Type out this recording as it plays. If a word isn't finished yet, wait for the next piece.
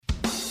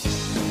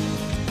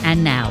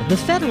And now, the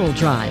Federal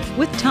Drive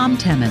with Tom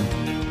Temin.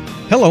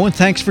 Hello, and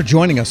thanks for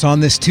joining us on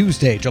this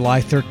Tuesday,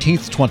 July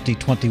 13th,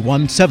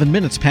 2021, 7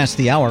 minutes past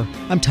the hour.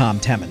 I'm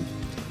Tom Temin.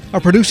 Our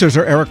producers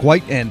are Eric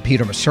White and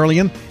Peter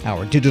Masurlian.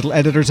 Our digital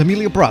editors,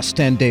 Amelia Brust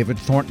and David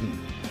Thornton.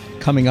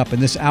 Coming up in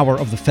this hour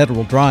of the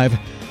Federal Drive,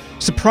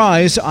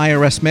 surprise,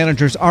 IRS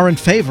managers are in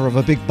favor of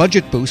a big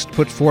budget boost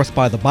put forth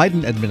by the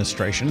Biden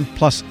administration.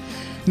 Plus,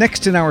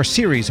 next in our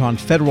series on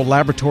Federal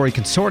Laboratory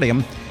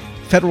Consortium,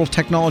 federal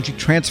technology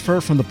transfer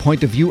from the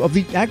point of view of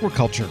the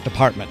Agriculture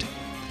Department.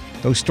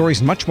 Those stories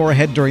and much more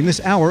ahead during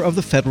this hour of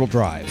the Federal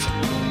Drive.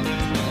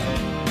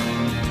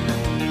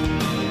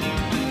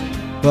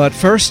 But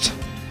first,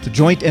 the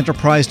Joint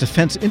Enterprise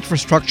Defense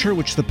Infrastructure,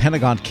 which the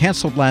Pentagon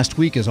canceled last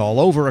week, is all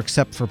over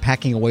except for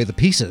packing away the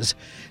pieces.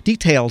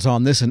 Details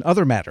on this and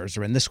other matters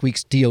are in this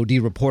week's DoD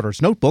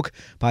Reporter's Notebook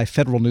by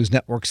Federal News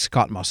Network's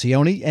Scott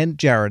Maucione and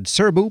Jared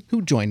Serbu,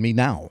 who join me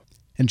now.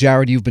 And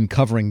Jared, you've been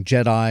covering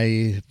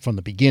JEDI from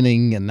the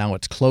beginning and now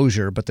its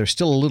closure, but there's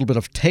still a little bit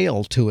of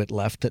tail to it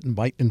left that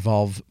might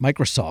involve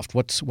Microsoft.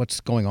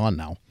 What's going on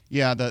now?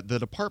 Yeah, the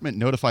department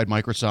notified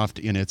Microsoft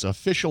in its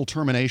official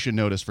termination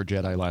notice for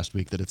JEDI last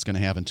week that it's going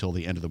to have until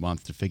the end of the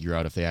month to figure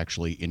out if they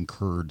actually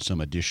incurred some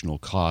additional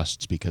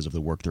costs because of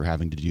the work they're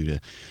having to do to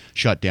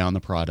shut down the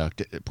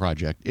project.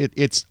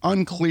 It's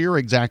unclear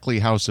exactly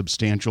how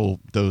substantial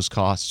those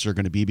costs are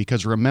going to be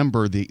because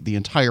remember, the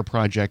entire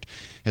project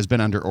has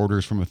been under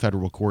orders from a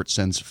federal court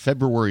since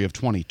February of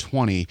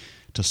 2020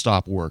 to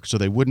stop work. So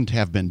they wouldn't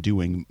have been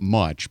doing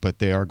much, but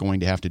they are going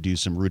to have to do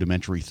some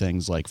rudimentary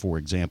things like, for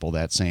example,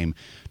 that same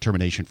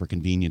termination for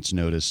convenience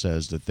notice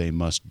says that they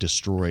must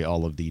destroy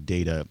all of the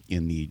data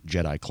in the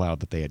JEDI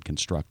cloud that they had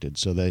constructed.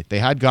 So they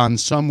had gone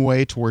some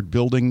way toward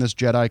building this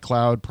JEDI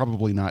cloud,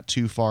 probably not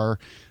too far.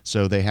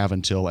 So they have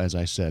until, as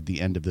I said, the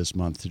end of this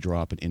month to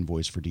drop an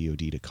invoice for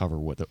DoD to cover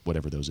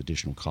whatever those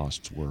additional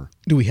costs were.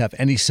 Do we have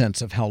any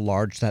sense of how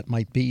large that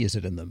might be? Is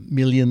it in the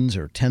millions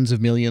or tens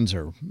of millions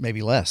or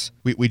maybe less?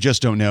 We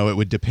just don't know. It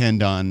would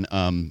depend on,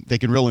 they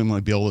can really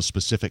only bill the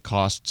specific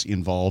costs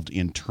involved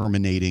in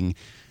terminating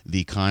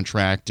the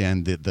contract,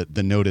 and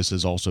the notice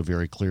is also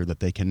very clear that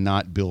they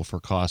cannot bill for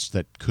costs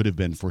that could have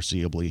been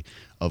foreseeably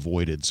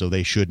avoided. So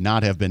they should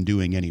not have been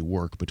doing any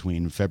work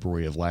between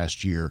February of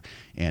last year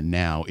and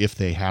now. If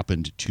they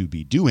happened to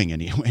be doing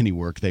any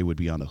work, they would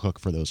be on the hook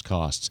for those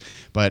costs.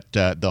 But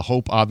the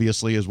hope,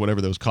 obviously, is whatever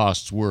those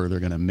costs were,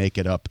 they're going to make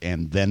it up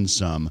and then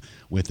some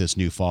with this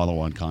new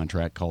follow-on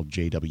contract called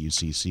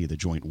JWCC, the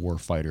Joint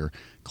Warfighter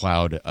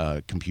Cloud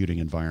Computing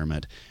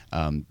Environment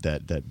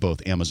that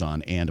both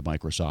Amazon and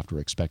Microsoft are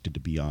expected to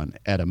be on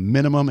at a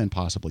minimum, and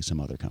possibly some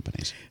other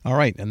companies. All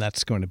right, and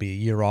that's going to be a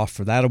year off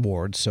for that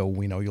award, so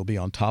we know you'll be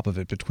on top of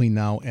it between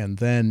now and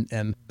then.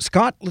 And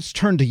Scott, let's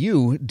turn to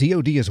you.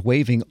 DoD is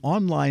waiving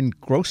online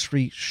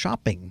grocery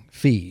shopping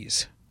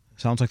fees.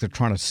 Sounds like they're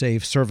trying to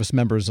save service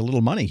members a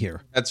little money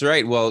here. That's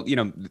right. Well,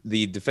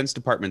 the Defense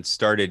Department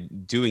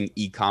started doing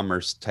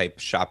e-commerce type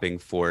shopping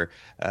for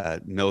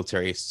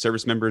military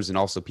service members and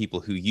also people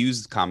who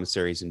use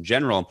commissaries in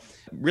general,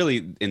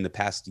 really in the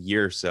past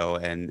year or so.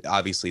 And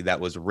obviously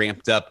that was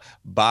ramped up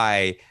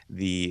by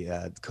the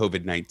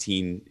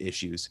COVID-19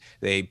 issues.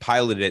 They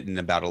piloted it in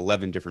about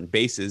 11 different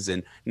bases,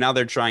 and now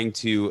they're trying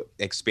to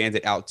expand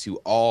it out to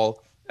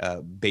all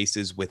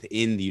bases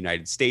within the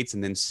United States,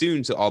 and then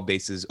soon to all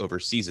bases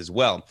overseas as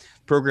well.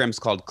 The program's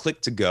called Click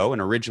to Go, and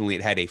originally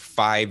it had a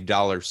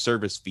 $5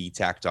 service fee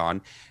tacked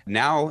on.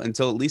 Now,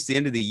 until at least the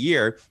end of the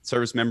year,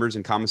 service members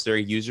and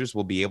commissary users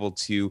will be able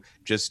to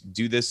just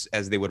do this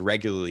as they would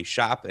regularly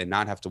shop and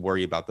not have to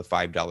worry about the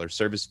 $5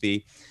 service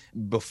fee.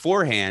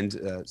 Beforehand,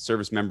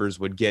 service members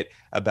would get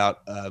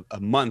about a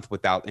month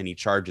without any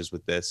charges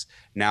with this.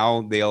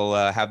 Now they'll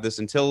have this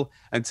until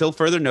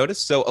further notice.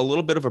 So a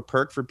little bit of a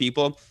perk for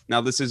people. Now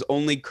this is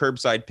only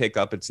curbside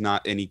pickup. It's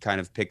not any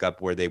kind of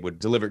pickup where they would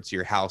deliver it to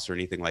your house or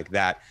anything like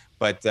that.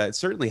 But it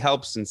certainly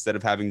helps instead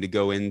of having to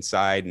go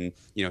inside and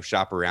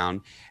shop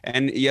around.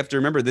 And you have to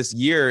remember this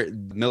year,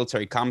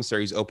 military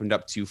commissaries opened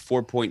up to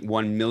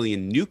 4.1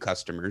 million new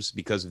customers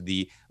because of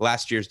the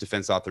last year's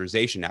Defense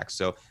Authorization Act.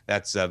 So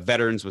that's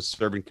veterans with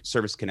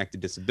service-connected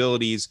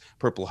disabilities,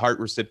 Purple Heart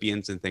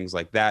recipients, and things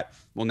like that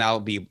will now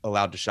be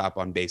allowed to shop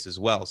on base as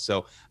well.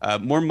 So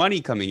more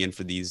money coming in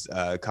for these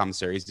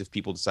commissaries if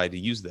people decide to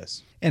use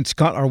this. And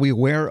Scott, are we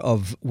aware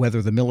of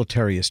whether the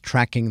military is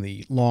tracking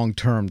the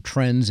long-term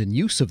trends in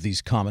use of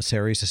these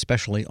commissaries,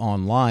 especially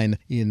online,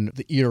 in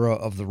the era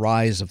of the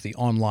rise of the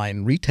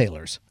online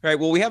retailers? Right.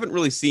 Well, we haven't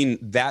really seen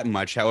that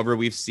much. However,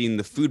 we've seen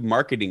the Food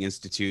Marketing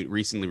Institute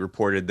recently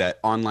reported that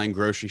online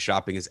grocery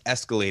shopping has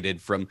escalated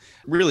from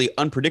really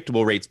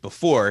unpredictable rates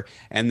before.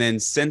 And then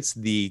since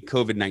the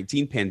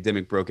COVID-19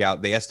 pandemic broke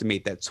out, they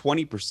estimate that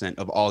 20%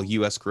 of all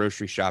U.S.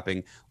 grocery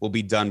shopping will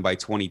be done by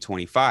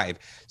 2025.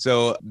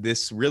 So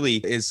this really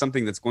is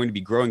something that's going to be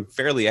growing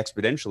fairly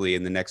exponentially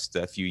in the next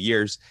few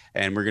years,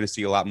 and we're going to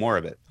see a lot more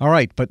of it. All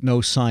right, but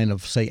no sign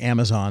of, say,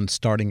 Amazon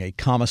starting a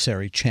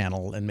commissary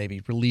channel and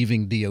maybe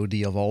relieving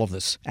DoD of all of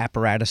this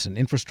apparatus and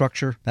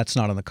infrastructure? That's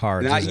not on the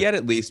cards. Not yet,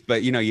 at least,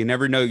 but you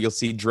never know. You'll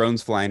see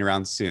drones flying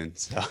around soon.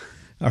 So.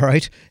 All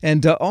right.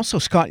 And also,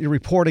 Scott, you're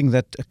reporting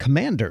that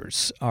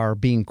commanders are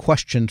being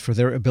questioned for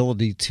their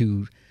ability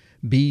to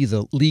be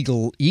the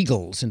legal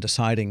eagles in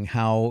deciding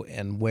how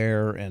and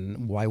where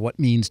and by what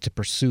means to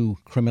pursue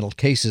criminal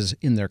cases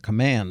in their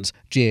commands.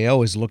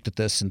 GAO has looked at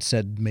this and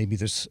said maybe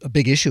there's a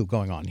big issue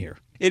going on here.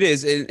 It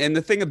is. And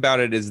the thing about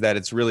it is that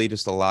it's really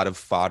just a lot of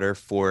fodder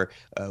for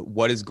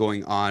what is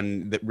going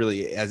on that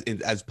really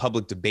as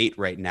public debate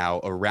right now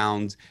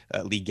around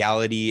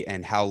legality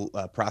and how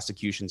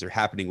prosecutions are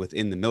happening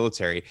within the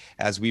military.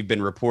 As we've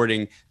been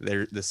reporting,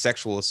 the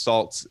sexual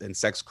assaults and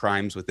sex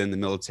crimes within the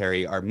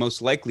military are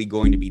most likely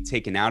going to be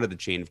taken out of the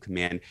chain of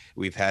command.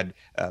 We've had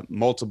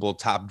multiple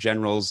top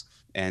generals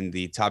and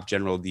the top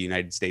general of the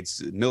United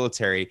States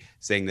military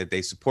saying that they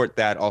support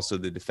that. Also,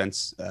 the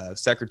defense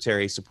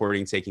secretary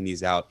supporting taking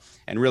these out.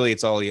 And really,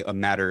 it's all a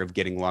matter of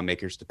getting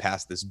lawmakers to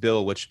pass this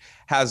bill, which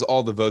has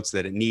all the votes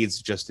that it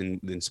needs just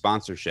in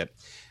sponsorship.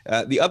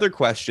 The other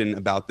question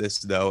about this,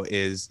 though,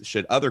 is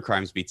should other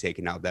crimes be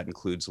taken out? That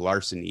includes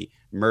larceny,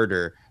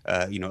 murder,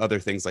 other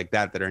things like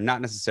that are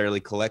not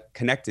necessarily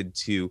connected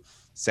to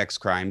sex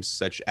crimes,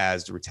 such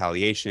as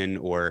retaliation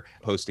or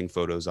posting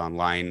photos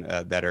online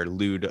that are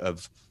lewd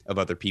of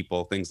other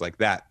people, things like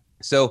that.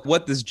 So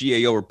what this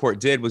GAO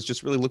report did was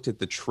just really looked at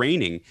the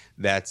training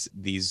that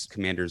these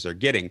commanders are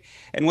getting.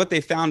 And what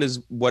they found is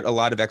what a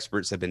lot of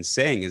experts have been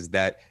saying is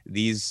that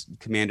these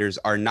commanders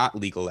are not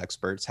legal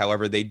experts.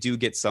 However, they do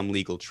get some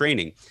legal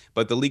training,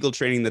 but the legal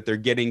training that they're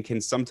getting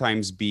can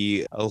sometimes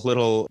be a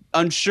little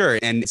unsure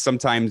and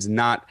sometimes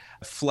not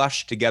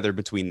flush together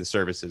between the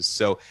services.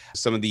 So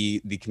some of the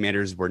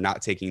commanders were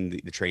not taking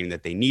the training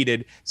that they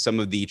needed. Some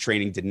of the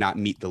training did not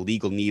meet the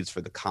legal needs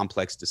for the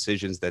complex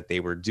decisions that they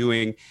were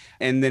doing.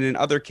 And then in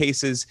other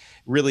cases,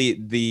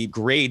 really the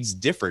grades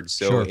differed.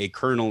 So Sure. A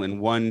colonel in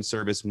one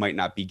service might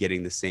not be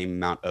getting the same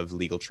amount of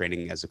legal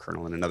training as a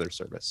colonel in another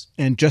service.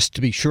 And just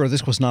to be sure,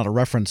 this was not a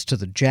reference to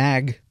the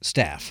JAG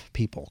staff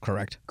people,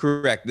 correct?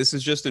 Correct. This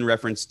is just in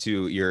reference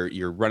to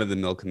your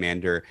run-of-the-mill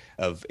commander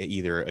of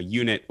either a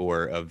unit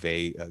or of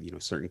a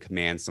certain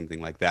command, something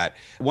like that.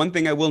 One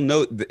thing I will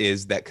note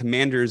is that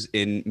commanders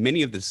in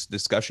many of the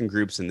discussion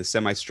groups and the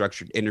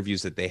semi-structured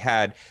interviews that they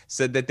had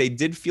said that they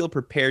did feel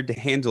prepared to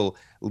handle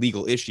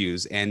legal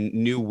issues and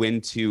knew when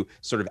to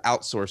sort of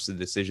outsource the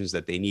decisions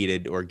that they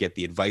needed or get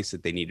the advice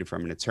that they needed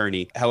from an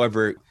attorney.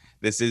 However,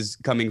 this is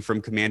coming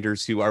from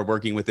commanders who are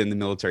working within the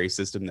military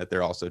system that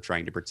they're also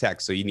trying to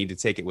protect. So you need to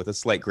take it with a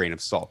slight grain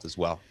of salt as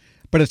well.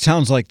 But it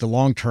sounds like the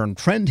long-term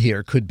trend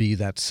here could be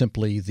that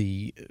simply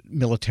the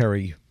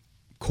military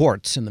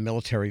courts and the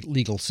military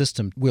legal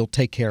system will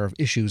take care of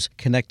issues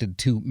connected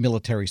to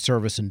military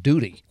service and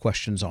duty,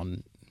 questions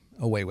on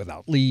away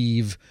without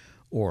leave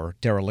or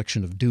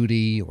dereliction of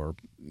duty or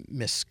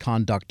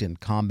misconduct in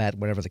combat,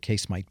 whatever the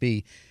case might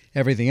be.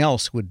 Everything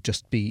else would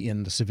just be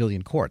in the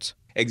civilian courts.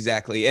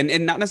 Exactly.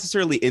 And not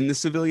necessarily in the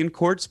civilian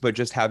courts, but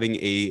just having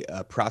a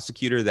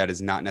prosecutor that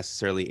is not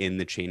necessarily in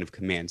the chain of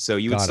command. So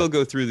you would still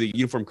go through the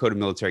Uniform Code of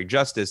Military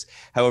Justice.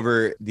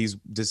 However, these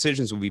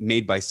decisions will be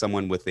made by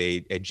someone with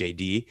a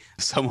JD,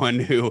 someone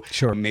who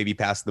maybe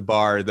passed the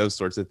bar, those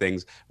sorts of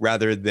things,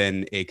 rather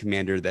than a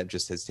commander that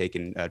just has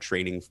taken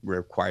training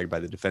required by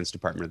the Defense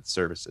Department of the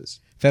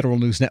Services. Federal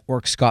News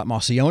Network Scott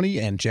Maucione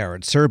and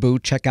Jared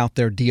Serbu. Check out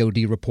their DoD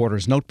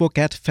Reporter's Notebook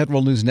at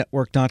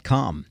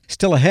federalnewsnetwork.com.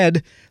 Still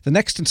ahead,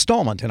 the next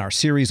installment in our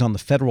series on the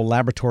Federal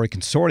Laboratory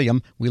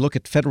Consortium, we look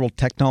at federal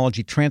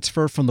technology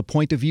transfer from the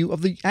point of view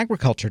of the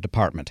Agriculture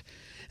Department.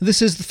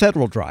 This is the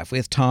Federal Drive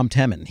with Tom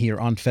Temin here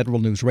on Federal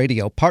News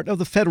Radio, part of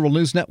the Federal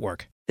News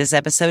Network. This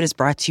episode is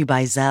brought to you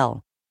by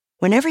Zelle.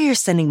 Whenever you're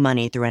sending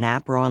money through an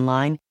app or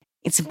online,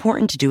 it's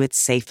important to do it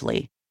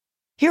safely.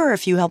 Here are a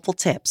few helpful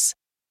tips.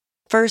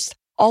 First,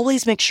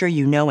 always make sure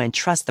you know and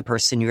trust the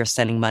person you are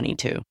sending money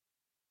to.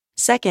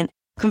 Second,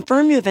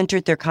 confirm you have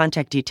entered their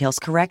contact details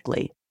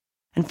correctly.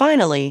 And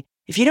finally,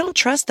 if you don't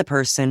trust the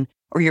person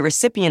or your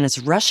recipient is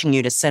rushing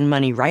you to send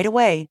money right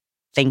away,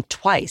 think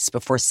twice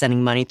before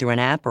sending money through an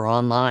app or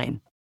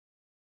online.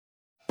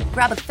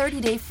 Grab a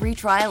 30-day free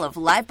trial of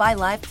Live by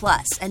Live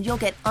Plus, and you'll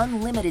get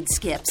unlimited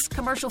skips,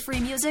 commercial-free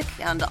music,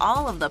 and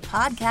all of the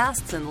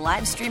podcasts and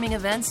live streaming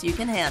events you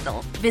can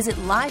handle. Visit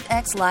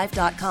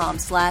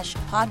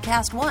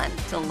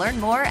livexlive.com/podcast1 to learn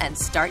more and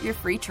start your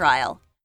free trial.